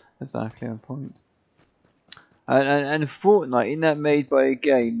 Yeah, exactly on point. And Fortnite, isn't that made by a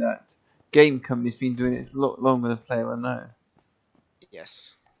game that game company's been doing it a lot longer than player know?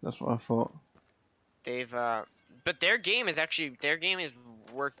 Yes. That's what I thought. They've, but their game is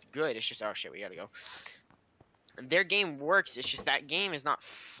worked good. It's just, oh shit, we gotta go. Their game works. It's just that game is not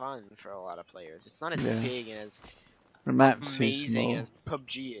fun for a lot of players. It's not as Yeah. big and as The map's too amazing small. as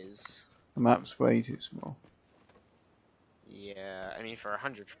PUBG is. The map's way too small. Yeah, I mean, for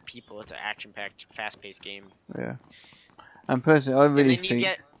 100 people, it's an action-packed, fast-paced game. Yeah. And personally, I really and then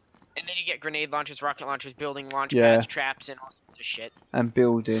think. you get grenade launchers, rocket launchers, building launch Yeah. pads, traps, and all sorts of shit. And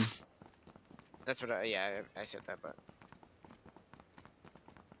building. That's what I said that, but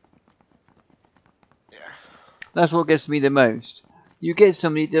yeah. That's what gets me the most. You get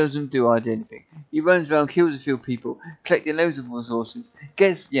somebody that doesn't do hardly anything. He runs around, kills a few people, collecting loads of resources,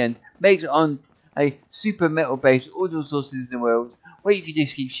 gets to the end, makes it on a super metal base, all the resources in the world, wait if you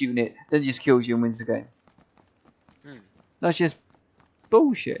just keep shooting it, then just kills you and wins the game. That's just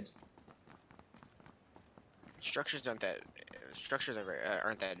bullshit. Structures aren't that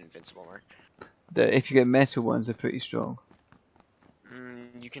invincible, Mark. If you get metal ones, they're pretty strong.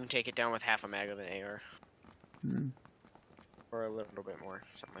 You can take it down with half a mag of an AR. Or a little bit more,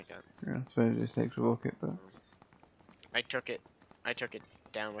 something like that. Yeah, I suppose it just takes a rocket, but I took it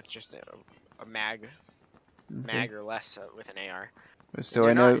down with just a mag okay. or less with an AR. But still,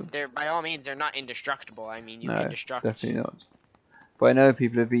 I know. They're by all means they're not indestructible. I mean, you No, can destruct. definitely not. But I know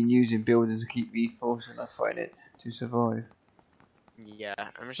people have been using buildings to keep reinforcing and find it to survive. Yeah,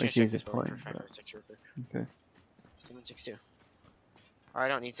 I'm just Which gonna check is this a building point, for but- 556 real quick. Okay. 762. Oh, I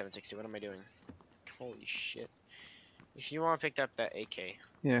don't need 762. What am I doing? Holy shit! If you want to pick up that AK.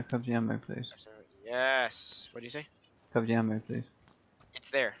 Yeah, cover the ammo, please. Yes. What do you say? Cover the ammo, please. It's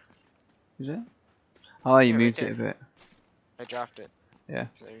there. Is it? Oh, you Yeah, right moved it a there. bit. I dropped it. Yeah.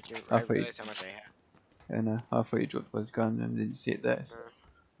 So I I thought you- realized how much I have. Yeah, no. I thought you dropped the gun and didn't see it there. So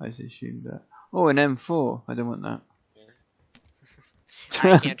I just assumed that. Oh, an M4. I don't want that.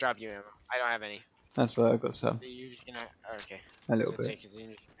 I can't drop you ammo. I don't have any. That's why I got some. So you're just gonna. Oh, okay. A little Because bit. you're just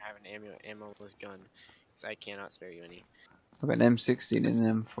gonna have an ammo-less gun. Because I cannot spare you any. I've got an M16 and an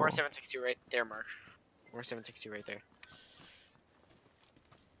Or M4. 762 right there, Mark. Or 762 right there.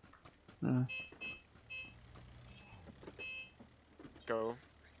 Go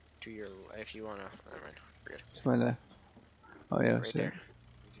to your. If you wanna. Never mind. We're good. To my left. Oh, yeah, Right that's there.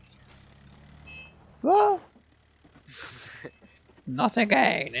 it. Ah! Not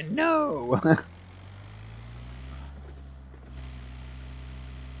again, no!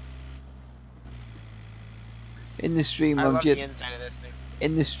 In the stream, I I'm love just the inside of this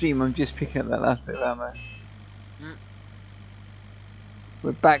thing. I'm just picking up that last bit of ammo. Mm.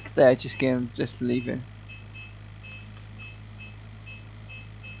 We're back there, just leaving.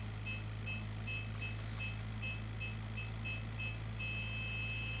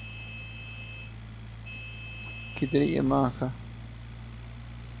 Can you delete your marker?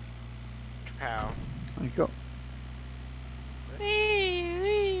 Kapow. I got.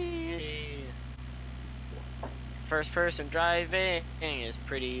 First person driving is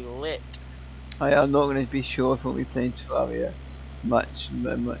pretty lit. I'm not going to be sure if we'll be playing Terraria much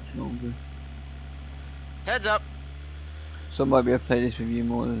longer. Heads up. So I might be able to play this with you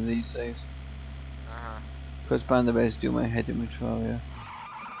more than these days. Because Bandabears do my head in with Terraria.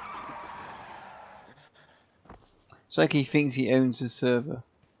 It's like he thinks he owns the server.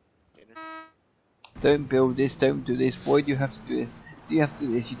 Don't build this, don't do this, why do you have to do this? Do you have to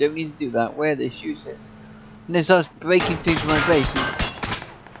do this? You don't need to do that, wear this, use this. And then starts breaking things from my base and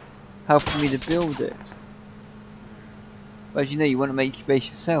helping me to build it. But as you know, you want to make your base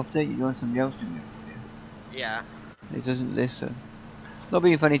yourself, don't you? You want somebody else doing it for you. Yeah. And he doesn't listen. Not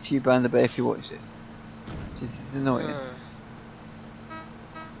being funny to you, Bandabear, if you watch this. Just annoying.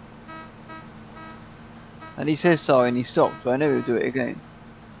 And he says sorry and he stops, but I know he'll do it again.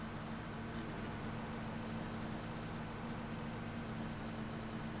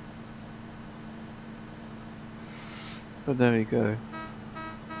 But there we go.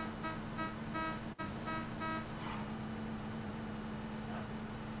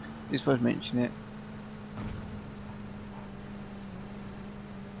 Just was mention it.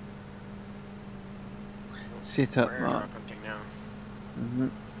 Sit up, Mark.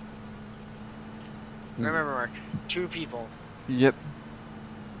 Remember, Mark, 2 people. Yep.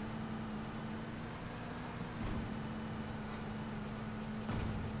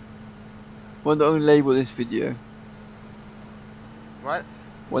 Wonder what I'm gonna label this video. What?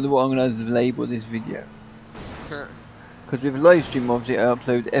 Wonder what I'm gonna label this video. Because with live stream, obviously, I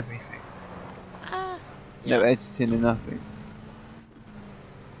upload everything. No Yeah. editing and nothing.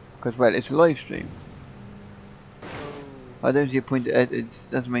 Because, well, it's a live stream. I don't see a point to edit. It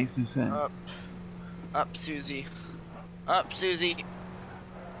doesn't make no sense. Up, Susie. Up, Susie.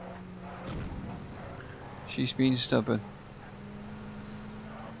 She's been stubborn.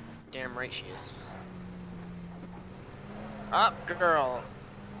 Damn right she is. Up, girl.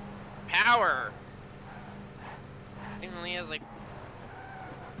 Power. Thing only has like.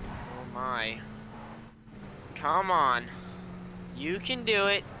 Oh my. Come on. You can do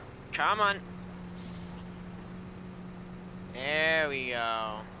it. Come on. There we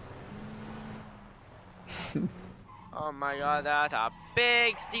go. Oh my god, that's a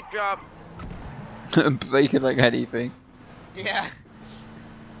big steep drop. Break it like anything. Yeah.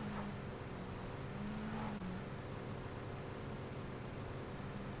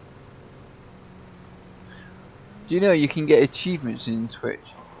 Do you know you can get achievements in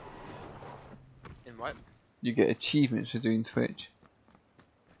Twitch? In what? You get achievements for doing Twitch.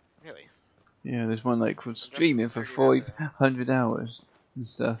 Really? Yeah, there's one like called I've never streaming for figured out 500 hours and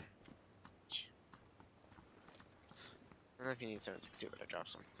stuff. I don't know if you need 762, but I dropped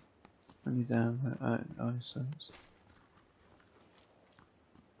some. Only down iSubs.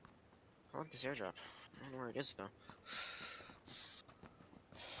 I want this airdrop. I don't know where it is though.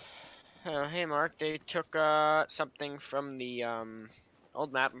 Hey Mark, they took something from the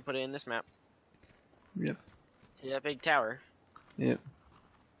old map and put it in this map. Yep. See that big tower? Yep.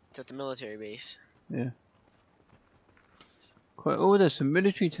 It's at the military base. Yeah. Quite. Oh, there's some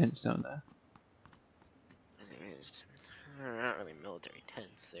military tents down there. There is. They're not really military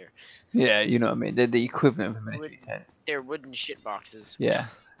tents. Yeah, you know what I mean. They're the equivalent of a military tent. They're wooden shit boxes. Yeah,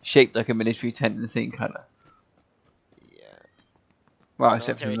 shaped like a military tent in the same colour. Yeah. Well,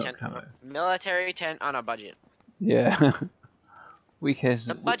 except for Military not tent. colour. Military tent on a budget. Yeah. Weekend.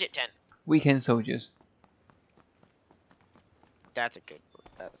 The budget tent. Weekend soldiers. That's a good.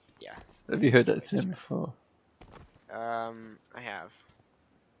 Yeah. Have you heard that term before? I have.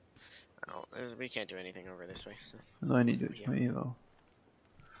 Oh, we can't do anything over this way. So. No, I need to do it Yeah. for my ear.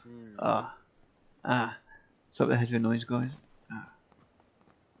 Hmm. Stop the head of noise, guys.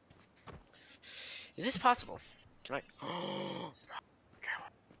 Is this possible? Can I? Oh.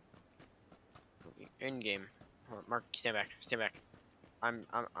 In game. Hold on, Mark, stand back. Stand back. I'm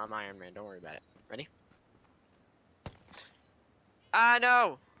Iron Man. Don't worry about it. Ready? Ah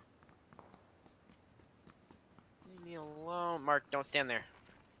no! Leave me alone, Mark. Don't stand there.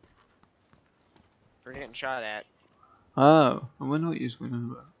 We're getting shot at. Oh, I wonder what you're going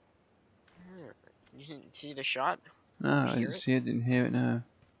on about. You didn't see the shot? No, I Hear didn't it? see it, didn't hear it, no.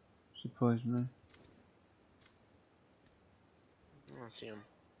 Surprisingly. I don't see him.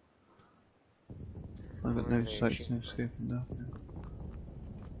 I've got Where no are they sights, shooting no from? scope, and nothing.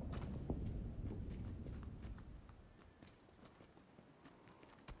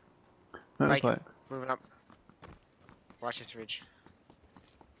 Mike. Motorbike. Moving up. Watch this ridge.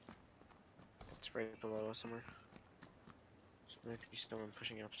 It's right below us somewhere. So there could be someone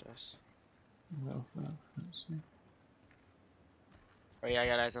pushing up to us. Well, let's see. Oh yeah, I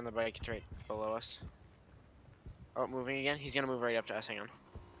got eyes on the bike. It's right below us. Oh, moving again. He's gonna move right up to us. Hang on.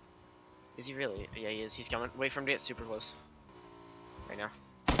 Is he really? Yeah, he is. He's coming. Wait for him to get super close. Right now.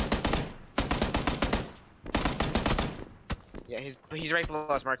 Yeah, he's right below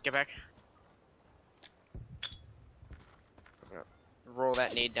us. Mark, get back. Roll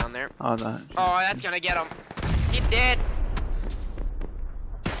that nade down there. Oh, that. Oh, that's gonna get him. He did.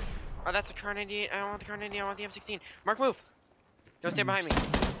 Oh, that's the car 98. I don't want the car 98. I want the M16. Mark, move. Don't stay behind me.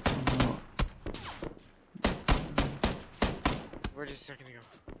 Where does this second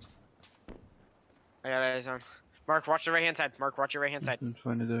go? I got eyes on. Mark, watch the right hand side. Mark, watch your right hand side. That's what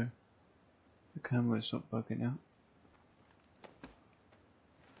I'm trying to do. The camera's not bugging out.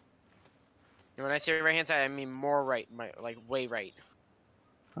 And when I say right hand side, I mean more right, like way right,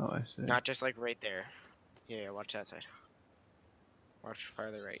 Oh, I see. not just like right there. Yeah, watch that side. Watch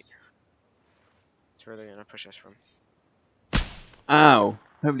farther right. That's where they're gonna push us from. Ow!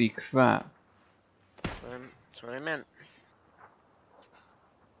 Holy crap. That's what I meant.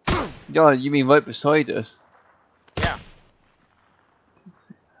 Oh, you mean right beside us? Yeah.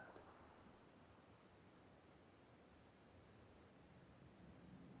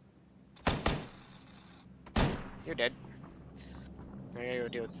 You're dead. I gotta go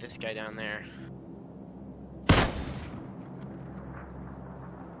deal with this guy down there.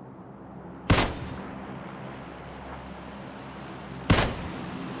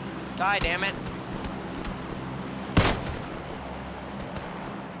 Die, damn it.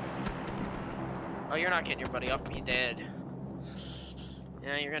 Oh, you're not getting your buddy up. He's dead.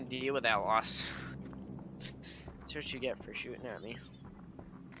 Yeah, you're gonna deal with that loss. That's what you get for shooting at me.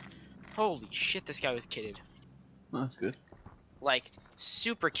 Holy shit, this guy was kitted. That's good. Like,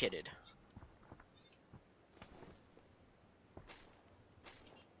 super kitted.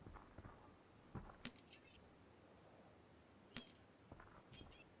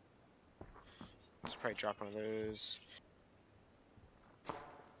 Let's probably drop one of those.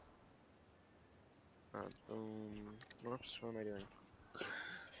 Boom. Whoops, what am I doing?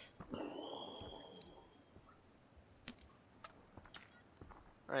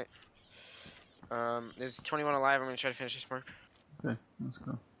 Alright. There's 21 alive. I'm gonna try to finish this mark. Okay, let's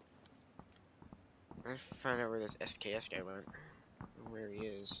go. I'm gonna find out where this SKS guy went. Or where he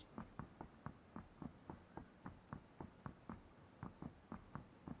is.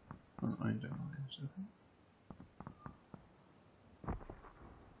 Oh, I don't know. Okay.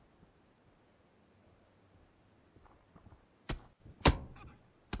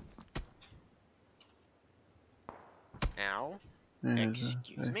 Ow. There's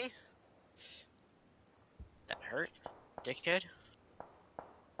Excuse me? That hurt? Dickhead?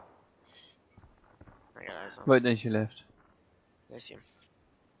 I got eyes on him. Right there, she left. I see him.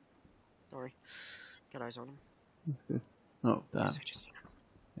 Don't worry. Got eyes on him. That's good. Oh, damn. Yes, I just seen him.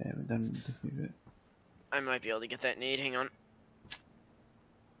 Yeah, we're done definitely it. I might be able to get that nade. Hang on.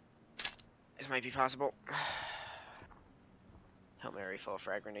 This might be possible. Hail Mary full of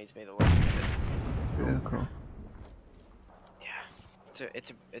frag grenades. May the Lord be with it. Yeah, cool. Yeah.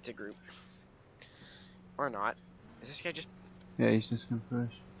 It's a group. Or not. Is this guy just... Yeah, he's just gonna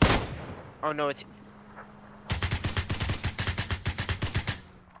push. Oh no, it's...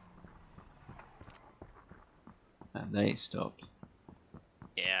 And they stopped.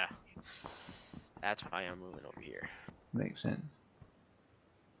 Yeah. That's why I'm moving over here. Makes sense.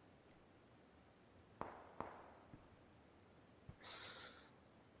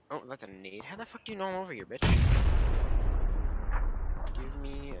 Oh, that's a nade. How the fuck do you know I'm over here, bitch? Give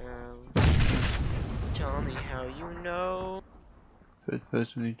me, tell me how you know. First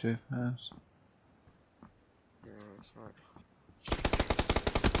person we drove past. No, it's not.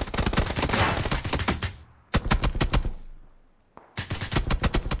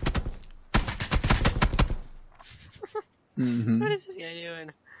 What is this guy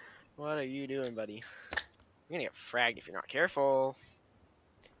doing? What are you doing, buddy? You're gonna get fragged if you're not careful.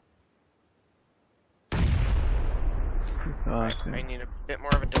 I need a bit more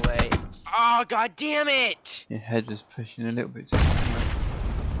of a delay. Oh, god damn it! Your head was pushing a little bit.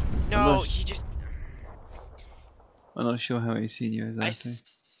 No, he just... I'm not sure how he's seen you I exactly.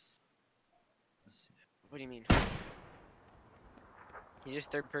 What do you mean? He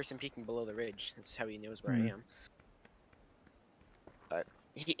just third person peeking below the ridge. That's how he knows where I am. But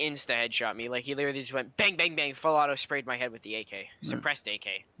he insta headshot me. Like he literally just went bang bang bang, full auto sprayed my head with the AK. Suppressed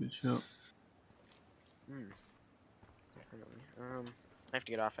AK. Good shot. Definitely. I have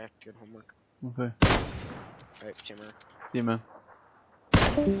to get off. I have to do homework. Okay. Alright, Jimmer. See you, man.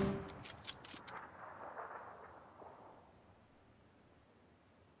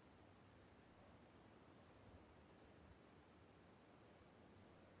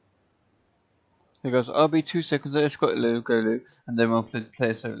 Hey guys, I'll be 2 seconds. I just got Lou, go Lou, and then we'll play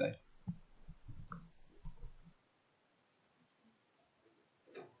a solo.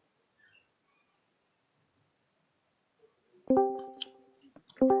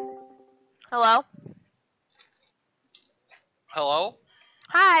 Hello? Hello?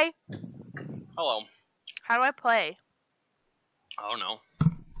 Hi. Hello. How do I play? I don't know.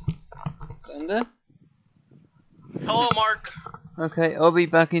 Thunder? Hello, Mark. Okay, I'll be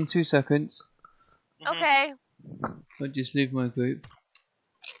back in 2 seconds. Okay. I'll just leave my group.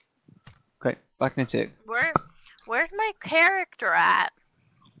 Okay, back in a tick. Where's my character at?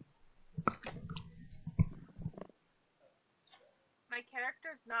 My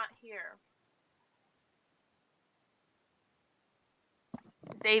character's not here.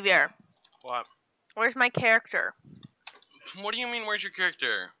 Xavier, What? where's my character? What do you mean, where's your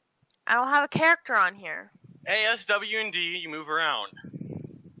character? I don't have a character on here. A, S, W, and D, you move around.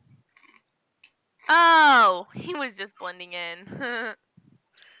 Oh, he was just blending in.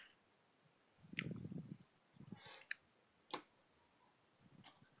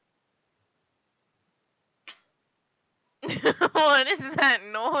 What is that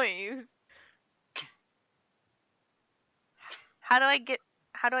noise? How do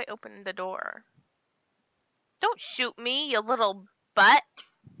I open the door? Don't shoot me, you little butt.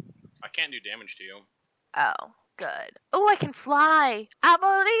 I can't do damage to you. Oh, good. Oh, I can fly. I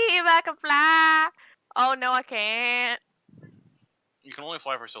believe I can fly. Oh, no, I can't. You can only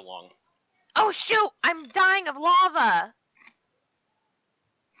fly for so long. Oh, shoot. I'm dying of lava.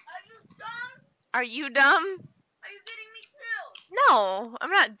 Are you dumb? Are you getting me killed? No,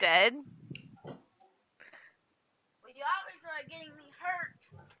 I'm not dead. Well, you obviously are getting me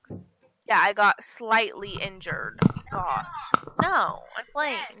hurt. Yeah, I got slightly injured. Gosh. No, I'm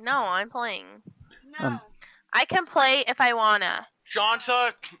playing. Yes. No, I'm playing. No. I can play if I wanna.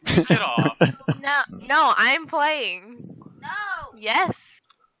 Shanta, please get off. No, I'm playing. No. Yes.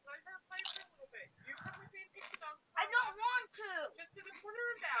 I don't want to. Just to the corner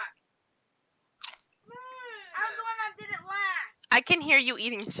and back. I'm the one that did it last. I can hear you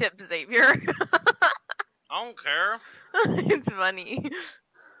eating chips, Xavier. I don't care. It's funny.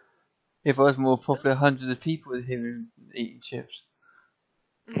 If I was more popular, hundreds of people would hear me eating chips.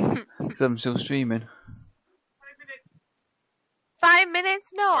 Because I'm still streaming. 5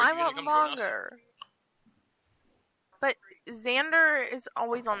 minutes? No, Mark, I you gonna want come join us? longer. But Xander is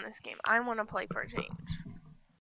always on this game. I want to play for a change.